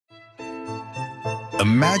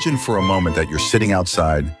Imagine for a moment that you're sitting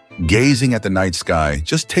outside, gazing at the night sky,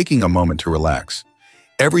 just taking a moment to relax.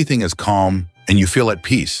 Everything is calm and you feel at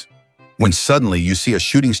peace, when suddenly you see a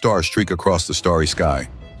shooting star streak across the starry sky.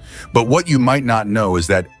 But what you might not know is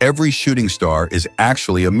that every shooting star is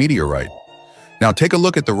actually a meteorite. Now take a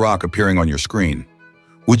look at the rock appearing on your screen.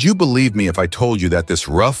 Would you believe me if I told you that this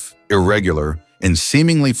rough, irregular, and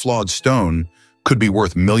seemingly flawed stone could be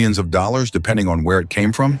worth millions of dollars depending on where it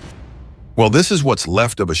came from? Well, this is what's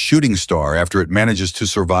left of a shooting star after it manages to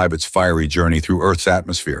survive its fiery journey through Earth's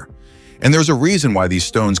atmosphere. And there's a reason why these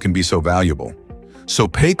stones can be so valuable. So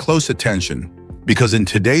pay close attention, because in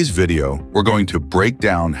today's video, we're going to break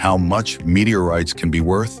down how much meteorites can be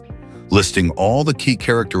worth, listing all the key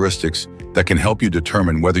characteristics that can help you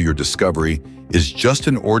determine whether your discovery is just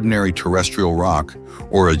an ordinary terrestrial rock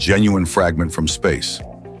or a genuine fragment from space.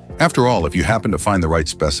 After all, if you happen to find the right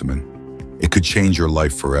specimen, it could change your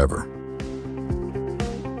life forever.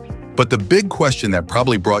 But the big question that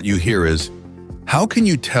probably brought you here is, how can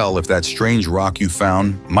you tell if that strange rock you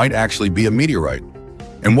found might actually be a meteorite?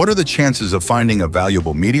 And what are the chances of finding a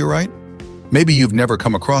valuable meteorite? Maybe you've never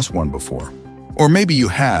come across one before. Or maybe you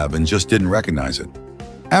have and just didn't recognize it.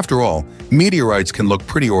 After all, meteorites can look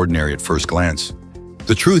pretty ordinary at first glance.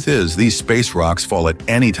 The truth is, these space rocks fall at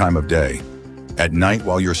any time of day. At night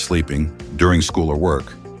while you're sleeping, during school or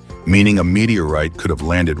work, meaning a meteorite could have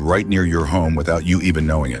landed right near your home without you even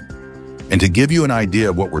knowing it. And to give you an idea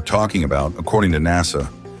of what we're talking about, according to NASA,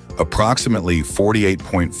 approximately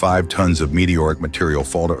 48.5 tons of meteoric material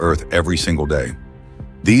fall to Earth every single day.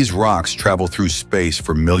 These rocks travel through space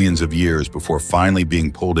for millions of years before finally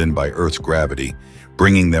being pulled in by Earth's gravity,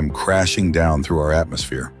 bringing them crashing down through our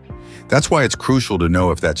atmosphere. That's why it's crucial to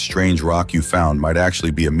know if that strange rock you found might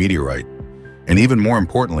actually be a meteorite, and even more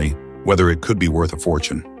importantly, whether it could be worth a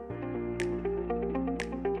fortune.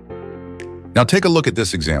 Now take a look at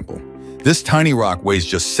this example. This tiny rock weighs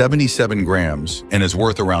just 77 grams and is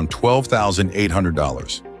worth around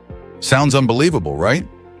 $12,800. Sounds unbelievable, right?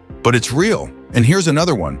 But it's real. And here's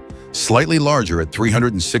another one, slightly larger at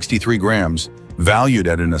 363 grams, valued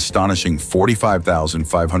at an astonishing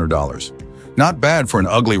 $45,500. Not bad for an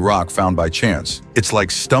ugly rock found by chance. It's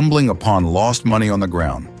like stumbling upon lost money on the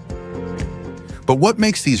ground. But what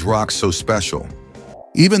makes these rocks so special?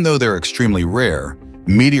 Even though they're extremely rare,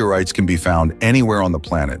 meteorites can be found anywhere on the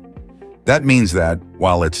planet. That means that,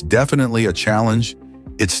 while it's definitely a challenge,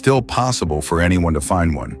 it's still possible for anyone to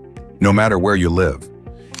find one, no matter where you live.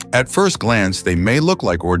 At first glance, they may look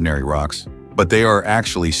like ordinary rocks, but they are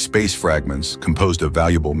actually space fragments composed of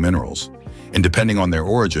valuable minerals, and depending on their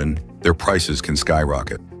origin, their prices can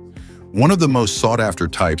skyrocket. One of the most sought-after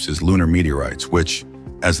types is lunar meteorites, which,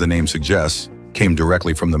 as the name suggests, came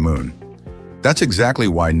directly from the moon. That's exactly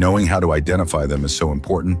why knowing how to identify them is so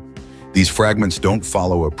important. These fragments don't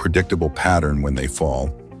follow a predictable pattern when they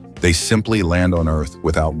fall. They simply land on Earth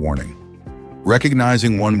without warning.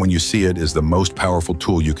 Recognizing one when you see it is the most powerful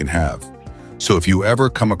tool you can have. So if you ever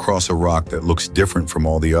come across a rock that looks different from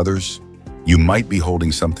all the others, you might be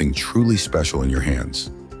holding something truly special in your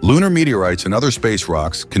hands. Lunar meteorites and other space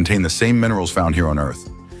rocks contain the same minerals found here on Earth,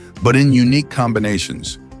 but in unique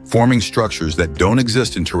combinations, forming structures that don't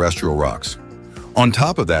exist in terrestrial rocks. On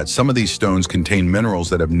top of that, some of these stones contain minerals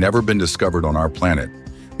that have never been discovered on our planet,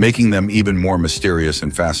 making them even more mysterious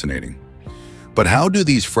and fascinating. But how do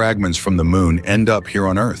these fragments from the moon end up here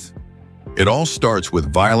on Earth? It all starts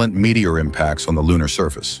with violent meteor impacts on the lunar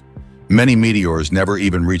surface. Many meteors never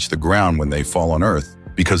even reach the ground when they fall on Earth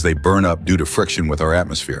because they burn up due to friction with our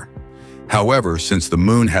atmosphere. However, since the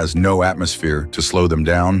moon has no atmosphere to slow them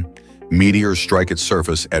down, meteors strike its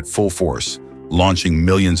surface at full force, launching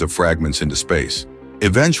millions of fragments into space.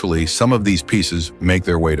 Eventually, some of these pieces make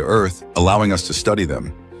their way to Earth, allowing us to study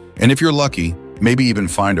them. And if you're lucky, maybe even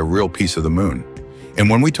find a real piece of the moon. And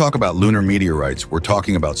when we talk about lunar meteorites, we're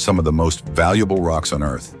talking about some of the most valuable rocks on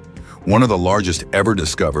Earth. One of the largest ever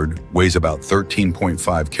discovered weighs about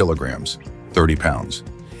 13.5 kilograms, 30 pounds,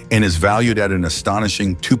 and is valued at an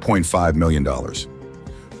astonishing $2.5 million.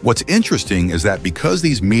 What's interesting is that because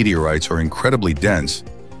these meteorites are incredibly dense,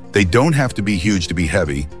 they don't have to be huge to be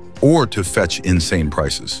heavy or to fetch insane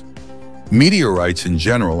prices. Meteorites in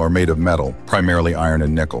general are made of metal, primarily iron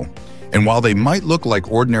and nickel, and while they might look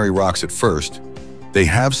like ordinary rocks at first, they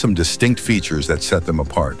have some distinct features that set them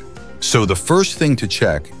apart. So the first thing to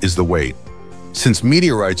check is the weight. Since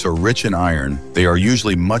meteorites are rich in iron, they are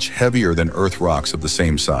usually much heavier than Earth rocks of the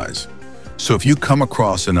same size. So if you come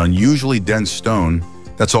across an unusually dense stone,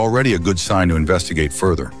 that's already a good sign to investigate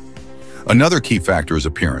further. Another key factor is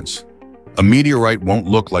appearance. A meteorite won't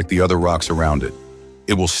look like the other rocks around it.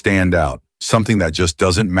 It will stand out, something that just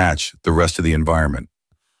doesn't match the rest of the environment.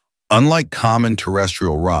 Unlike common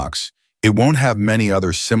terrestrial rocks, it won't have many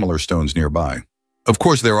other similar stones nearby. Of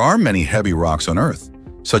course, there are many heavy rocks on Earth,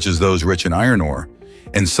 such as those rich in iron ore,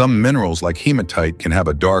 and some minerals like hematite can have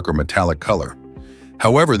a dark or metallic color.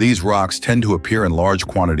 However, these rocks tend to appear in large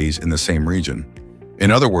quantities in the same region. In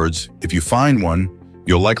other words, if you find one,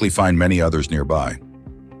 you'll likely find many others nearby.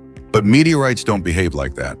 But meteorites don't behave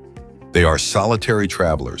like that. They are solitary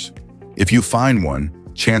travelers. If you find one,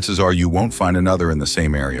 chances are you won't find another in the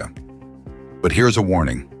same area. But here's a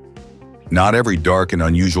warning. Not every dark and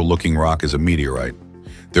unusual-looking rock is a meteorite.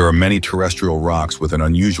 There are many terrestrial rocks with an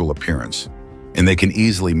unusual appearance, and they can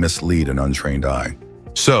easily mislead an untrained eye.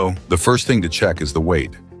 So, the first thing to check is the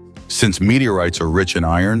weight. Since meteorites are rich in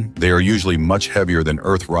iron, they are usually much heavier than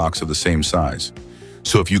Earth rocks of the same size.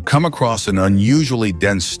 So if you come across an unusually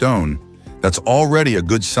dense stone, that's already a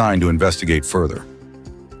good sign to investigate further.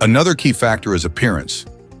 Another key factor is appearance.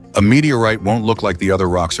 A meteorite won't look like the other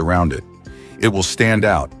rocks around it. It will stand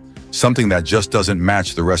out, something that just doesn't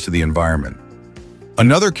match the rest of the environment.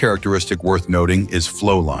 Another characteristic worth noting is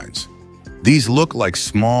flow lines. These look like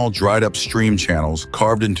small, dried-up stream channels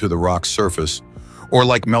carved into the rock's surface, or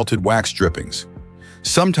like melted wax drippings.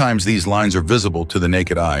 Sometimes these lines are visible to the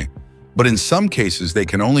naked eye, but in some cases they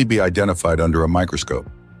can only be identified under a microscope.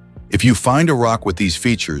 If you find a rock with these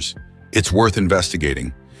features, it's worth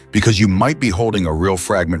investigating, because you might be holding a real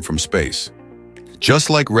fragment from space.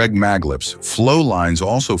 Just like reg maglips, flow lines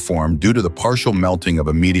also form due to the partial melting of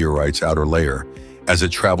a meteorite's outer layer as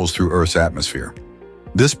it travels through Earth's atmosphere.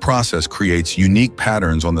 This process creates unique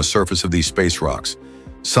patterns on the surface of these space rocks,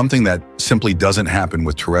 something that simply doesn't happen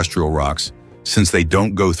with terrestrial rocks since they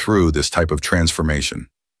don't go through this type of transformation.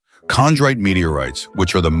 Chondrite meteorites,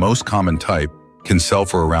 which are the most common type, can sell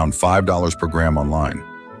for around $5 per gram online.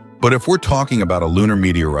 But if we're talking about a lunar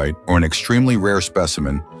meteorite or an extremely rare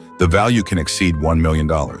specimen, the value can exceed $1 million.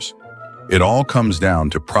 It all comes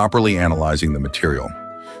down to properly analyzing the material.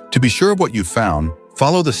 To be sure of what you found,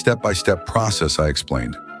 follow the step-by-step process I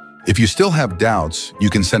explained. If you still have doubts,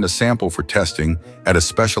 you can send a sample for testing at a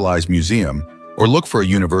specialized museum or look for a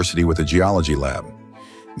university with a geology lab.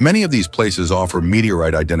 Many of these places offer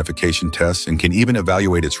meteorite identification tests and can even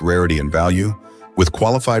evaluate its rarity and value, with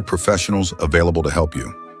qualified professionals available to help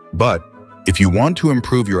you. But if you want to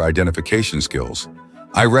improve your identification skills,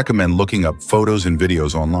 I recommend looking up photos and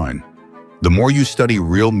videos online. The more you study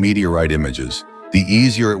real meteorite images, the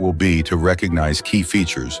easier it will be to recognize key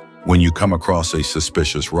features when you come across a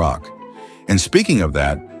suspicious rock. And speaking of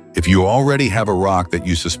that, if you already have a rock that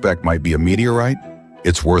you suspect might be a meteorite,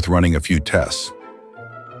 it's worth running a few tests.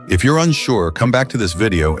 If you're unsure, come back to this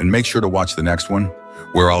video and make sure to watch the next one,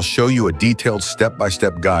 where I'll show you a detailed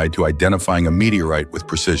step-by-step guide to identifying a meteorite with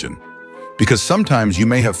precision. Because sometimes you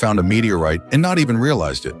may have found a meteorite and not even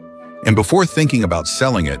realized it. And before thinking about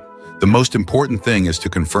selling it, the most important thing is to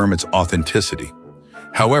confirm its authenticity.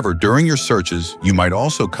 However, during your searches, you might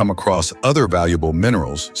also come across other valuable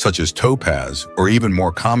minerals such as topaz or even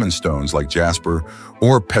more common stones like jasper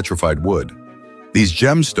or petrified wood. These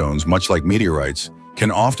gemstones, much like meteorites,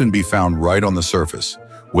 can often be found right on the surface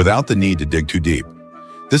without the need to dig too deep.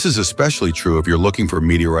 This is especially true if you're looking for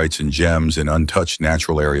meteorites and gems in untouched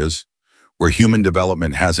natural areas where human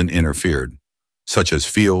development hasn't interfered, such as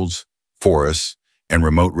fields, forests, and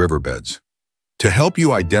remote riverbeds. To help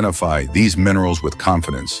you identify these minerals with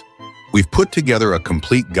confidence, we've put together a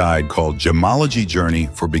complete guide called Gemology Journey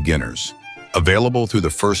for Beginners, available through the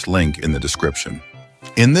first link in the description.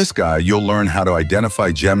 In this guide, you'll learn how to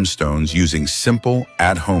identify gemstones using simple,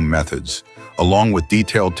 at-home methods, along with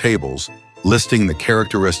detailed tables listing the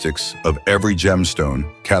characteristics of every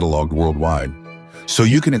gemstone cataloged worldwide, so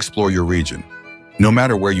you can explore your region, no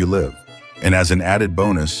matter where you live. And as an added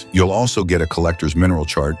bonus, you'll also get a collector's mineral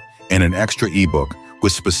chart and an extra ebook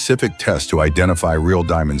with specific tests to identify real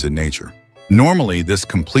diamonds in nature. Normally, this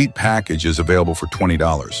complete package is available for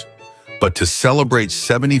 $20, but to celebrate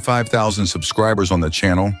 75,000 subscribers on the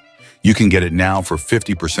channel, you can get it now for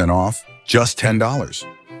 50% off, just $10.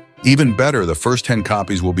 Even better, the first 10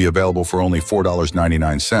 copies will be available for only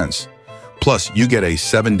 $4.99. Plus, you get a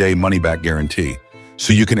 7-day money-back guarantee,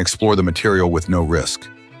 so you can explore the material with no risk.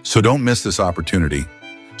 So don't miss this opportunity.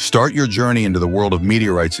 Start your journey into the world of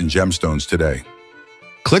meteorites and gemstones today.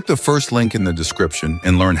 Click the first link in the description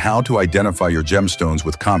and learn how to identify your gemstones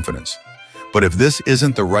with confidence. But if this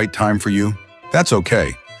isn't the right time for you, that's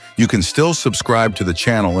okay. You can still subscribe to the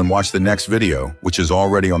channel and watch the next video, which is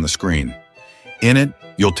already on the screen. In it,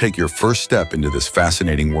 you'll take your first step into this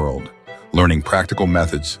fascinating world, learning practical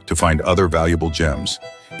methods to find other valuable gems,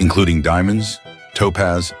 including diamonds,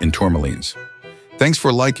 topaz, and tourmalines. Thanks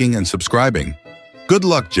for liking and subscribing. Good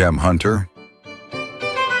luck, Gem Hunter!